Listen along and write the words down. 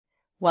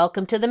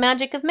Welcome to the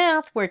Magic of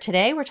Math, where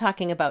today we're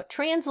talking about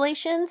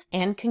translations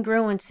and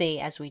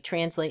congruency as we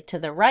translate to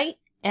the right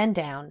and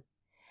down.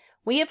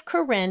 We have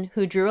Corinne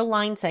who drew a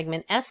line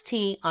segment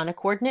ST on a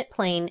coordinate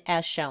plane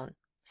as shown.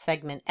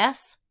 Segment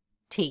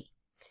ST.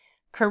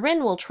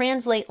 Corinne will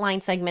translate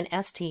line segment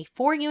ST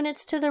 4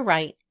 units to the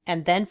right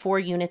and then 4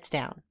 units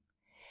down.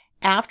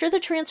 After the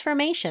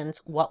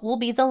transformations, what will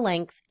be the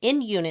length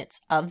in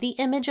units of the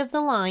image of the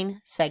line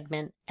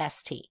segment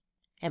ST?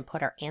 And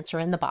put our answer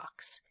in the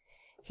box.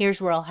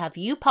 Here's where I'll have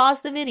you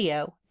pause the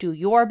video, do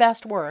your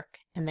best work,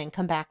 and then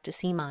come back to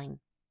see mine.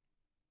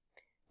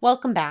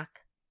 Welcome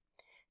back.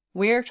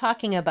 We're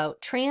talking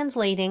about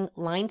translating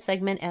line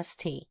segment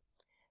ST.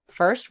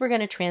 First, we're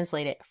going to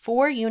translate it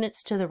 4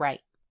 units to the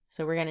right.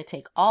 So we're going to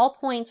take all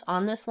points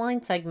on this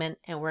line segment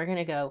and we're going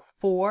to go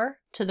 4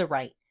 to the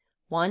right.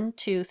 1,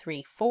 2,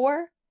 3,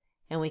 4,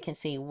 and we can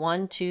see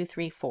 1, 2,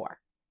 3, 4.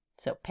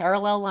 So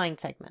parallel line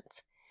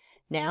segments.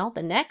 Now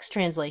the next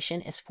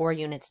translation is 4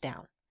 units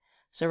down.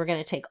 So we're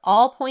going to take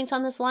all points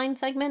on this line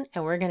segment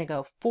and we're going to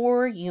go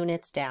 4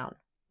 units down.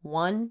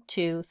 1,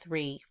 2,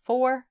 3,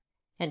 4,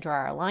 and draw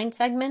our line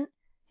segment,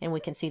 and we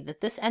can see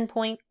that this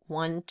endpoint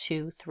 1,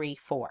 2, 3,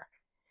 4.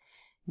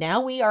 Now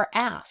we are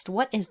asked,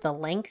 what is the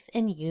length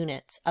in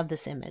units of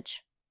this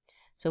image?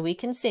 So we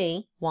can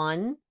see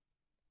 1,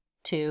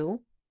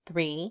 2,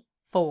 3,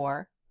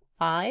 4,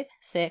 5,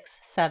 6,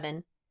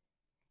 7,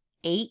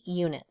 8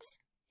 units.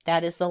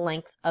 That is the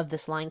length of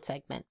this line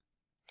segment.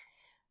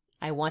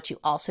 I want you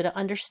also to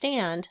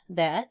understand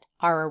that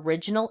our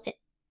original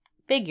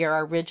figure,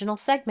 our original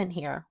segment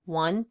here,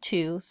 1,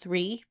 2,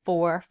 3,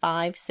 4,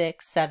 5,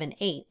 6, 7,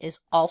 8 is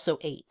also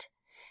 8.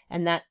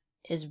 And that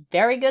is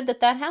very good that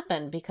that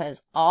happened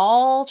because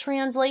all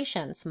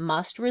translations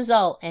must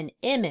result in an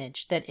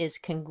image that is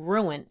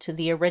congruent to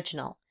the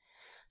original.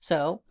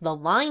 So the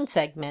line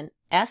segment,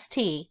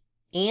 ST,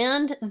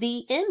 and the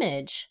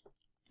image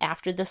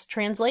after this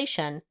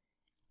translation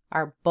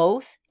are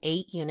both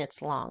 8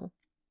 units long.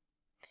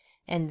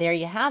 And there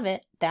you have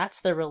it. That's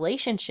the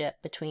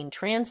relationship between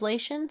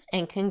translations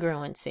and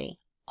congruency.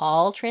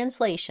 All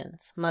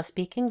translations must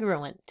be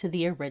congruent to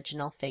the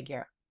original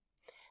figure.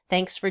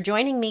 Thanks for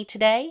joining me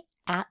today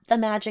at the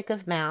Magic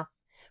of Math,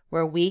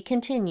 where we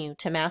continue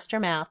to master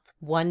math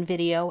one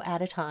video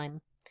at a time.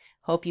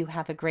 Hope you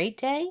have a great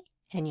day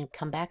and you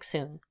come back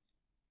soon.